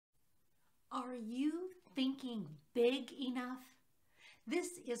Are you thinking big enough? This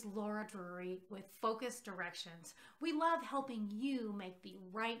is Laura Drury with Focused Directions. We love helping you make the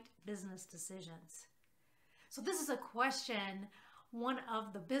right business decisions. So this is a question one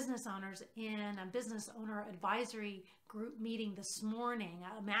of the business owners in a business owner advisory group meeting this morning,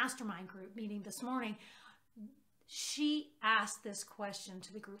 a mastermind group meeting this morning, she asked this question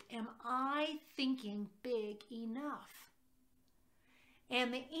to the group: am I thinking big enough?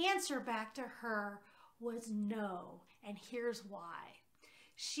 And the answer back to her was no, and here's why.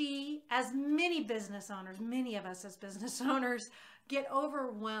 She, as many business owners, many of us as business owners, get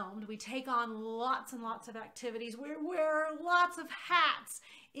overwhelmed. We take on lots and lots of activities. We wear lots of hats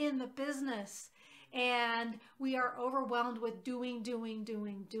in the business, and we are overwhelmed with doing.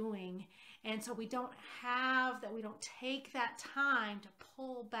 And so we don't take that time to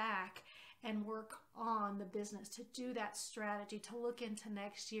pull back and work on the business, to do that strategy, to look into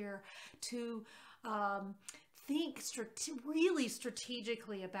next year, to think really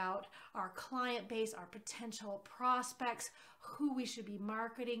strategically about our client base, our potential prospects, who we should be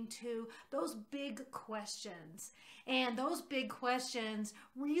marketing to, those big questions. And those big questions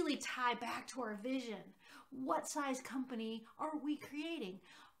really tie back to our vision. What size company are we creating?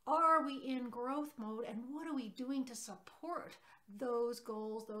 Are we in growth mode, and what are we doing to support those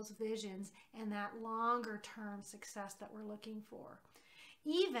goals, those visions, and that longer term success that we're looking for?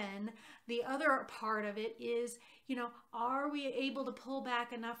 Even the other part of it is, are we able to pull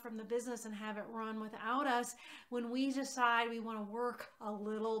back enough from the business and have it run without us when we decide we want to work a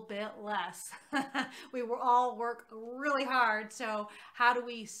little bit less? We will all work really hard. So how do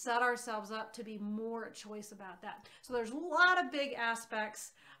we set ourselves up to be more at choice about that? So there's a lot of big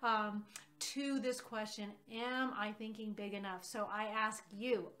aspects to this question: am I thinking big enough? So I ask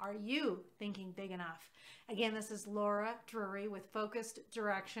you, are you thinking big enough? Again, this is Laura Drury with Focused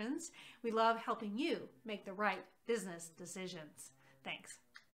Directions. We love helping you make the right business decisions. Thanks.